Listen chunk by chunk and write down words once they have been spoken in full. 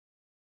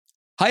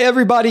Hi,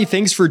 everybody.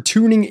 Thanks for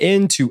tuning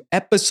in to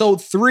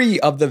episode 3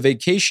 of the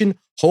Vacation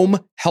Home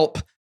Help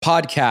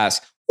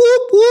podcast.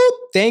 Whoop, whoop.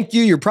 Thank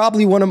you. You're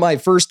probably one of my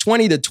first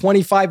 20 to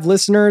 25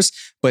 listeners,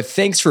 but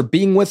thanks for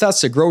being with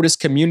us to grow this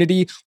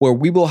community where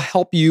we will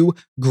help you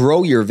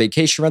grow your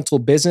vacation rental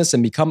business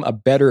and become a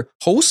better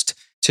host.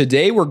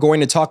 Today, we're going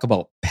to talk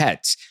about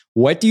pets.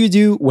 What do you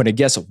do when a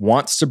guest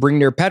wants to bring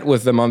their pet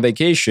with them on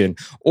vacation,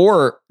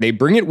 or they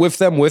bring it with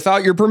them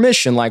without your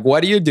permission? Like,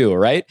 what do you do,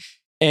 right?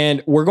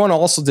 And we're going to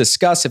also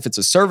discuss if it's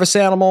a service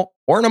animal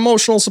or an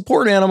emotional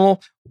support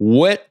animal,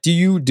 what do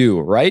you do,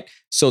 right?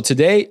 So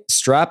today,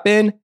 strap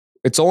in.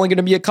 It's only going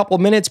to be a couple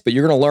minutes, but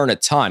you're going to learn a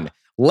ton.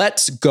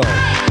 Let's go.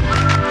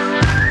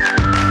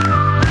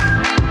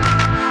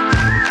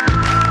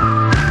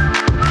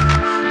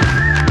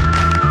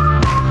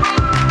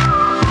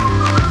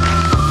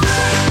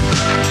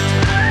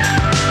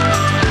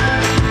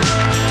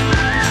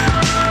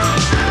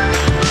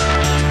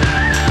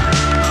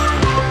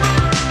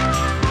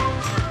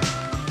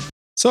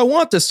 So I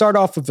want to start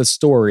off with a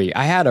story.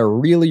 I had a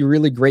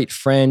really great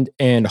friend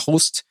and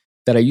host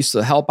that I used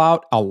to help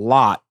out a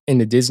lot in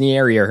the Disney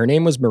area. Her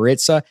name was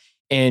Maritza,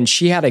 and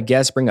she had a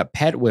guest bring a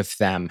pet with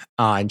them,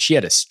 and she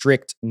had a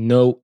strict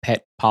no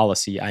pet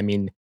policy. I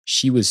mean,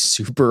 she was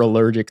super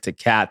allergic to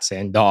cats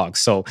and dogs,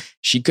 so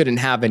she couldn't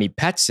have any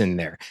pets in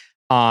there.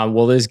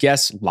 Well, this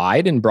guest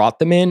lied and brought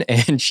them in,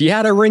 and she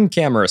had a Ring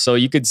camera, so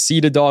you could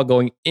see the dog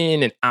going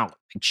in and out,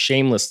 like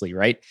shamelessly,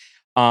 right?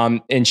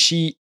 And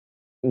she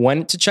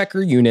went to check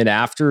her unit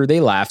after they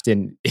left,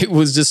 and it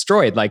was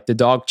destroyed. Like, the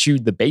dog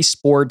chewed the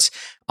baseboards.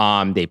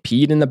 They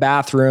peed in the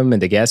bathroom,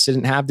 and the guests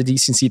didn't have the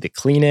decency to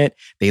clean it.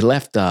 They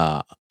left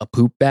a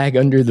poop bag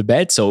under the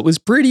bed, so it was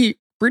pretty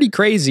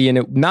crazy,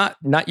 and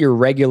not your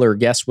regular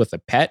guest with a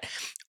pet.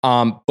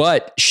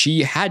 But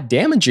she had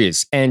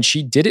damages, and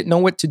she didn't know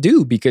what to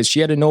do because she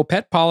had a no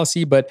pet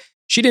policy, but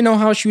she didn't know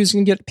how she was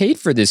going to get paid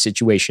for this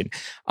situation.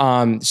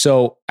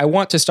 So I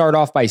want to start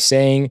off by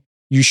saying,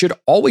 you should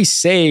always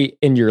say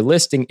in your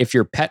listing if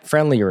you're pet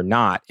friendly or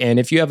not. And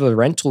if you have a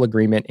rental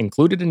agreement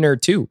included in there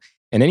too,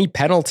 and any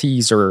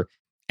penalties or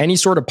any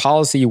sort of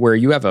policy where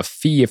you have a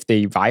fee if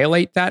they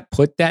violate that,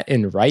 put that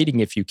in writing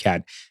if you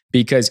can,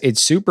 because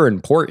it's super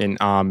important.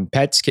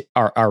 Pets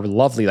are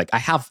lovely. Like, I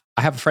have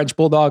a French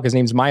bulldog. His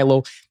name's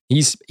Milo.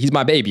 He's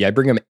my baby. I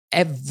bring him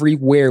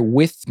everywhere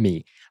with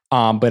me.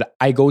 But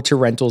I go to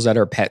rentals that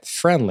are pet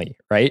friendly,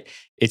 right?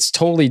 It's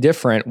totally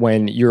different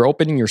when you're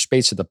opening your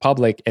space to the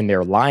public and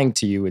they're lying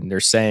to you and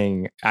they're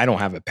saying, I don't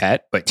have a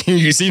pet, but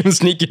you see them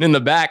sneaking in the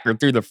back or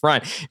through the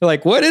front. You're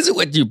like, what is it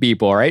with you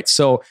people, right?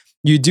 So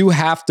you do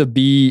have to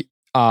be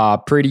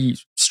pretty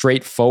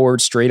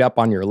straightforward, straight up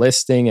on your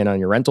listing and on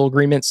your rental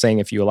agreement saying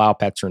if you allow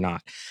pets or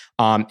not.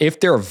 If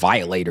they're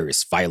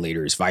violators,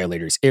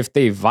 if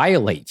they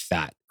violate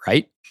that,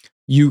 right?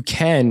 You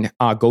can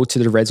go to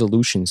the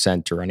resolution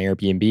center on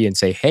Airbnb and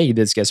say, hey,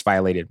 this guest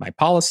violated my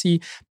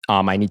policy.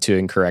 I need to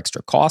incur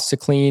extra costs to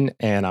clean,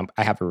 and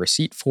I have a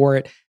receipt for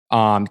it.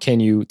 Can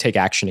you take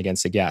action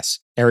against the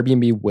guest?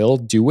 Airbnb will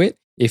do it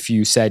if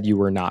you said you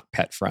were not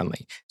pet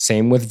friendly.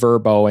 Same with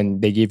Vrbo,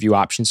 and they give you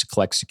options to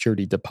collect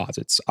security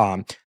deposits.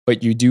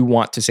 But you do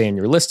want to say in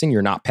your listing,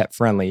 you're not pet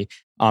friendly.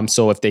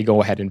 So if they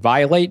go ahead and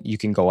violate, you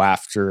can go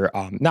after,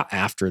 not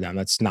after them.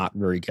 That's not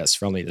very guest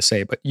friendly to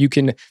say, but you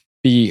can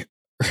be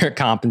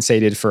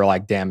compensated for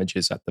like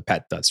damages that the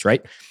pet does,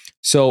 right?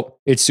 So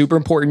it's super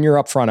important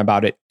you're upfront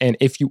about it. And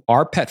if you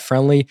are pet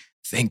friendly,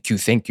 thank you.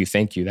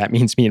 That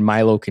means me and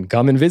Milo can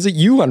come and visit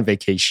you on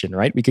vacation,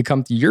 right? We could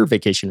come to your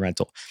vacation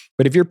rental.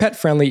 But if you're pet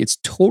friendly, it's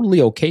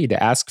totally okay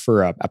to ask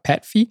for a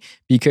pet fee,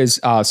 because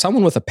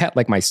someone with a pet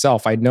like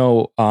myself, I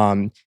know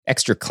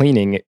extra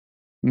cleaning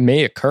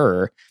may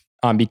occur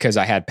because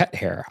I had pet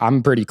hair.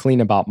 I'm pretty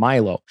clean about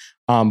Milo.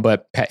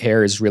 But pet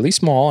hair is really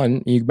small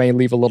and you may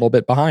leave a little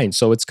bit behind.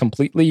 So it's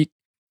completely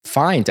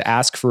fine to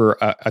ask for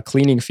a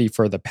cleaning fee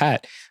for the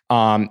pet.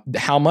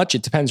 How much?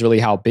 It depends really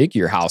how big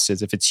your house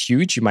is. If it's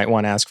huge, you might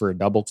want to ask for a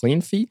double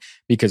clean fee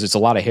because it's a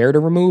lot of hair to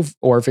remove.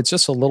 Or if it's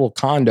just a little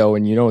condo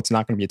and you know it's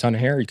not going to be a ton of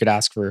hair, you could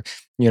ask for,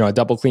 a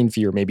double clean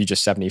fee or maybe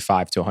just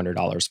 $75 to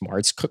 $100 more.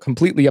 It's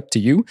completely up to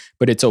you,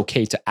 but it's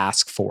okay to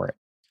ask for it.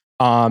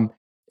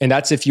 And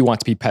that's if you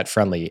want to be pet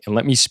friendly. And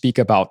let me speak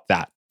about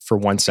that for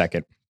 1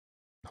 second.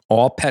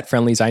 All pet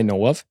friendlies I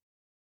know of,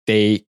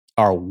 they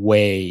are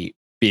way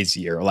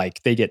busier.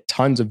 Like, they get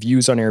tons of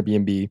views on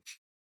Airbnb.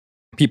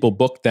 People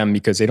book them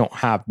because they don't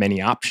have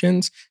many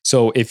options.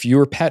 So if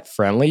you're pet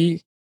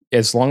friendly,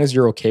 as long as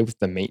you're okay with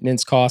the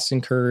maintenance costs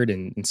incurred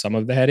and some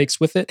of the headaches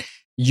with it,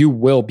 you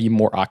will be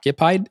more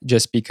occupied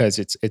just because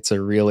it's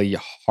a really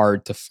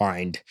hard to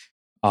find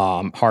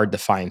hard to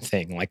find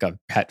thing, like a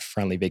pet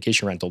friendly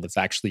vacation rental that's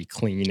actually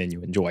clean and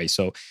you enjoy.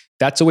 So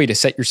that's a way to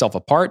set yourself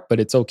apart, but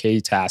it's okay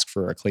to ask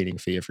for a cleaning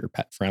fee if you're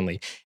pet friendly.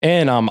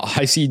 And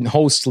I see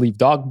hosts leave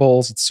dog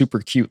bowls. It's super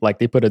cute. Like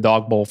they put a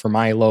dog bowl for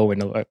Milo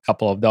and a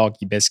couple of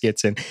doggy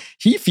biscuits, and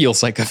he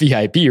feels like a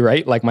VIP,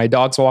 right? Like my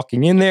dog's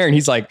walking in there and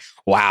he's like,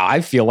 wow,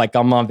 I feel like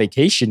I'm on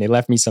vacation. They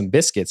left me some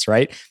biscuits,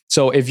 right?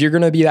 So if you're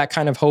going to be that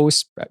kind of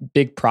host,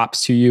 big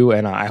props to you.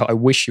 And I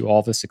wish you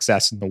all the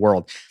success in the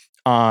world.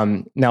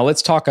 Now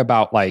let's talk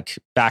about like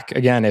back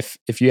again,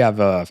 if you have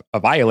a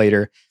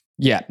violator,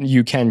 yeah,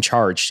 you can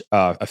charge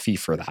a fee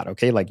for that.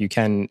 Okay. Like you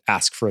can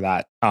ask for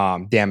that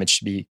damage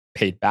to be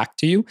paid back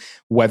to you.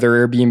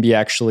 Whether Airbnb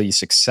actually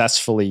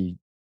successfully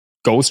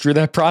goes through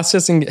that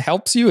process and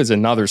helps you is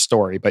another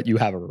story, but you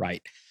have a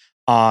right.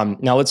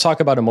 Now let's talk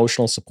about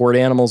emotional support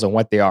animals and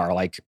what they are.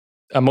 Like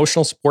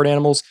emotional support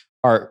animals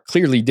are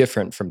clearly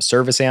different from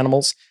service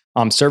animals.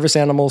 Service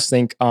animals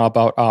think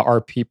about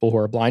our people who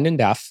are blind and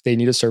deaf. They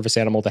need a service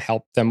animal to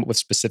help them with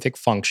specific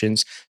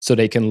functions so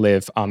they can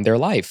live their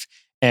life.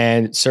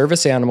 And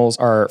service animals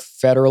are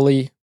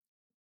federally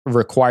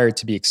required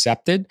to be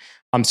accepted.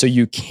 So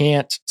you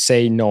can't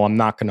say, no, I'm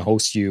not going to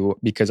host you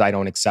because I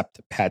don't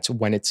accept pets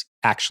when it's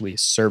actually a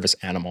service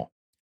animal.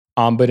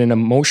 But an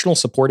emotional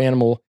support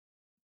animal,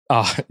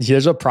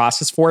 there's a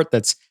process for it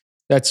that's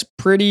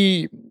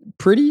pretty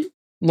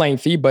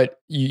lengthy, but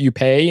you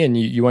pay and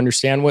you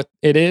understand what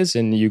it is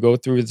and you go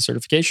through the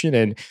certification,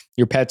 and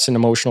your pet's an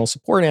emotional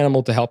support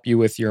animal to help you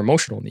with your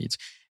emotional needs.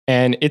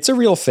 And it's a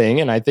real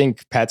thing. And I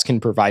think pets can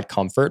provide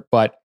comfort,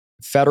 but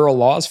federal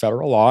law is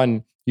federal law,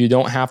 and you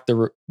don't have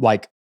to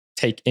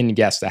take in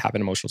guests that have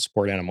an emotional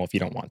support animal if you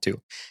don't want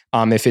to.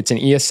 If it's an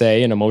ESA,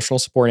 an emotional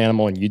support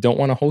animal, and you don't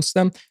want to host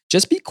them,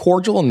 just be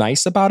cordial and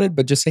nice about it,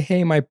 but just say,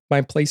 hey, my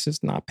place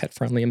is not pet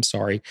friendly. I'm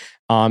sorry.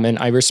 And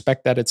I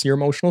respect that it's your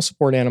emotional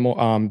support animal,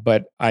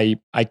 but I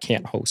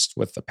can't host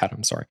with the pet.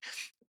 I'm sorry.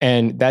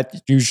 And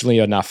that's usually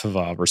enough of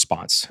a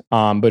response.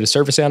 But a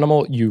service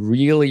animal, you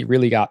really,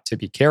 really got to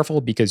be careful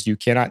because you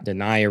cannot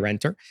deny a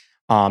renter.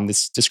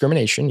 This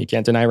discrimination. You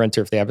can't deny a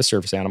renter if they have a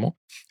service animal.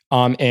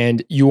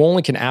 And you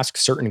only can ask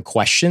certain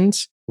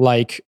questions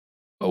like,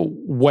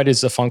 what is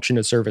the function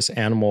a service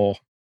animal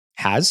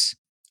has?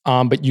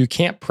 But you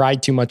can't pry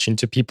too much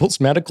into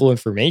people's medical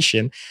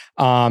information.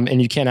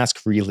 And you can't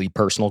ask really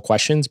personal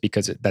questions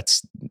because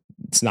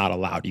it's not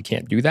allowed. You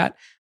can't do that.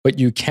 But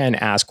you can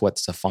ask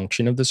what's the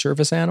function of the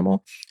service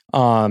animal.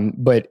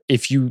 But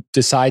if you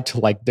decide to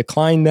like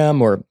decline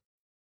them or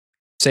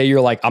say you're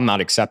like, I'm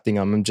not accepting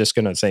them, I'm just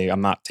going to say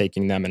I'm not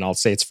taking them, and I'll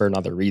say it's for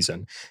another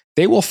reason,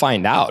 they will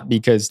find out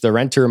because the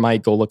renter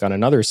might go look on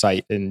another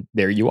site and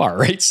there you are,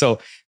 right? So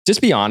just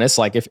be honest.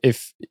 Like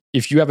if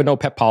you have a no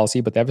pet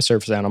policy, but they have a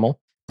service animal,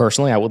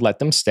 personally, I would let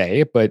them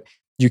stay, but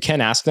you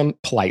can ask them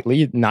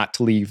politely not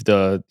to leave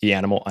the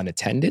animal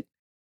unattended,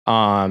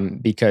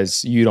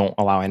 because you don't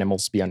allow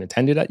animals to be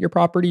unattended at your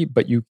property,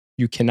 but you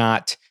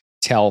cannot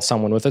tell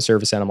someone with a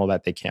service animal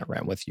that they can't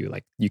rent with you.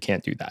 Like you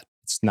can't do that.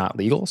 It's not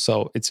legal.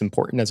 So it's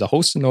important as a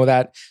host to know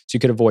that so you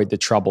could avoid the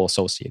trouble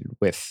associated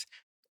with,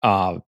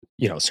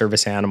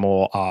 service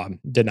animal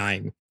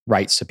denying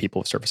rights to people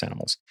with service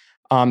animals.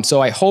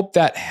 So I hope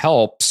that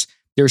helps.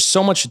 There's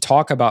so much to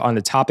talk about on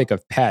the topic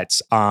of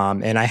pets.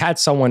 And I had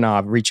someone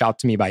reach out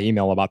to me by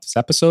email about this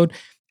episode,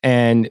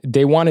 and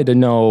they wanted to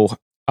know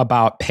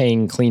about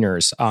paying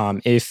cleaners.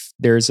 If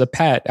there's a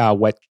pet,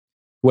 what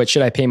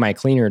should I pay my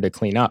cleaner to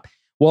clean up?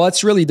 Well,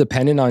 it's really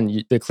dependent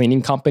on the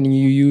cleaning company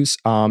you use.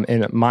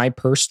 In my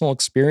personal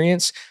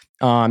experience,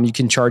 you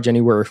can charge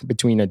anywhere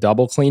between a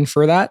double clean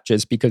for that,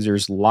 just because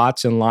there's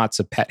lots and lots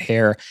of pet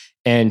hair.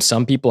 And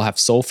some people have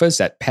sofas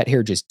that pet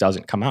hair just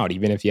doesn't come out.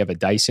 Even if you have a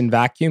Dyson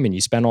vacuum and you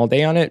spend all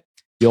day on it,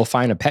 you'll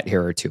find a pet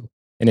hair or two.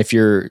 And if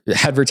you're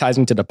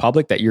advertising to the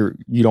public that you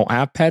don't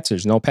have pets,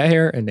 there's no pet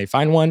hair, and they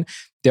find one,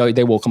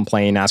 they will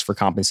complain, ask for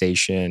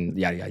compensation,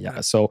 yada, yada,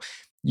 yada. So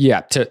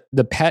yeah, to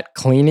the pet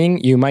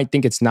cleaning, you might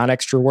think it's not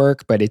extra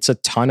work, but it's a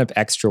ton of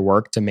extra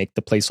work to make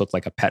the place look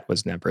like a pet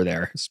was never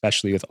there,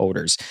 especially with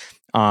odors.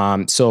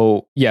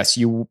 So yes,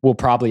 you will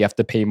probably have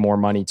to pay more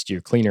money to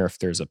your cleaner if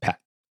there's a pet.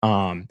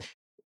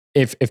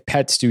 If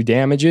pets do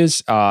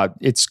damages,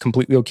 it's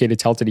completely okay to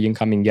tell to the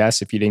incoming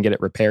guests if you didn't get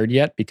it repaired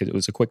yet because it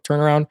was a quick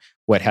turnaround,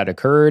 what had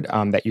occurred,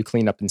 that you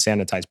clean up and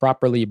sanitize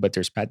properly, but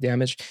there's pet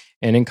damage.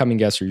 And incoming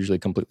guests are usually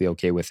completely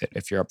okay with it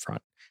if you're upfront.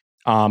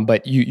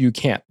 But you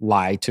can't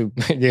lie to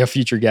a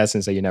future guest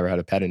and say you never had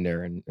a pet in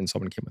there and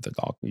someone came with a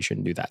dog. You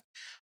shouldn't do that.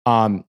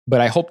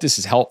 But I hope this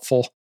is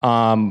helpful.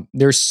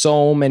 There's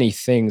so many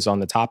things on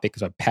the topic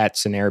of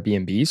pets and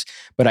Airbnbs,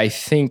 but I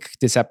think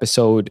this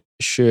episode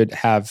should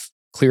have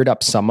cleared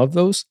up some of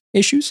those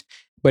issues.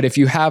 But if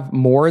you have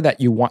more that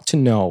you want to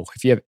know,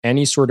 if you have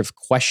any sort of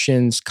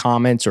questions,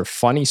 comments, or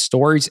funny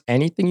stories,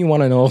 anything you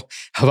want to know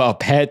about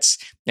pets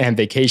and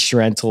vacation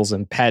rentals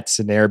and pets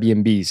and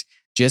Airbnbs,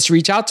 just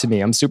reach out to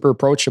me. I'm super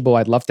approachable.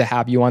 I'd love to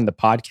have you on the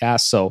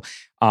podcast. So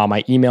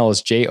my email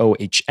is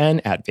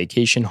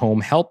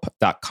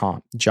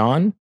john@vacationhomehelp.com.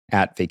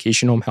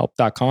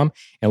 John@vacationhomehelp.com.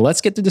 And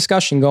let's get the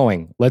discussion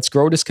going. Let's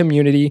grow this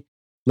community.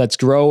 Let's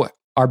grow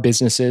our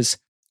businesses.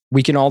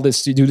 We can all do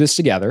this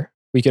together.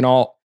 We can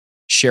all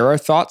share our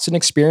thoughts and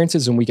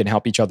experiences, and we can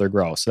help each other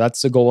grow. So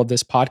that's the goal of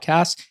this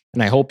podcast.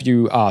 And I hope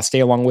you stay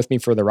along with me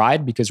for the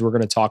ride, because we're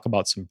going to talk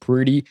about some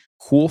pretty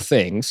cool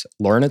things,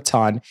 learn a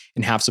ton,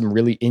 and have some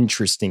really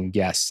interesting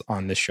guests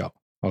on the show.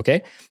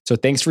 Okay. So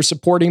thanks for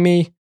supporting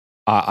me.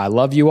 I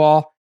love you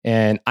all,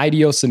 and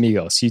adios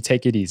amigos. You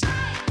take it easy.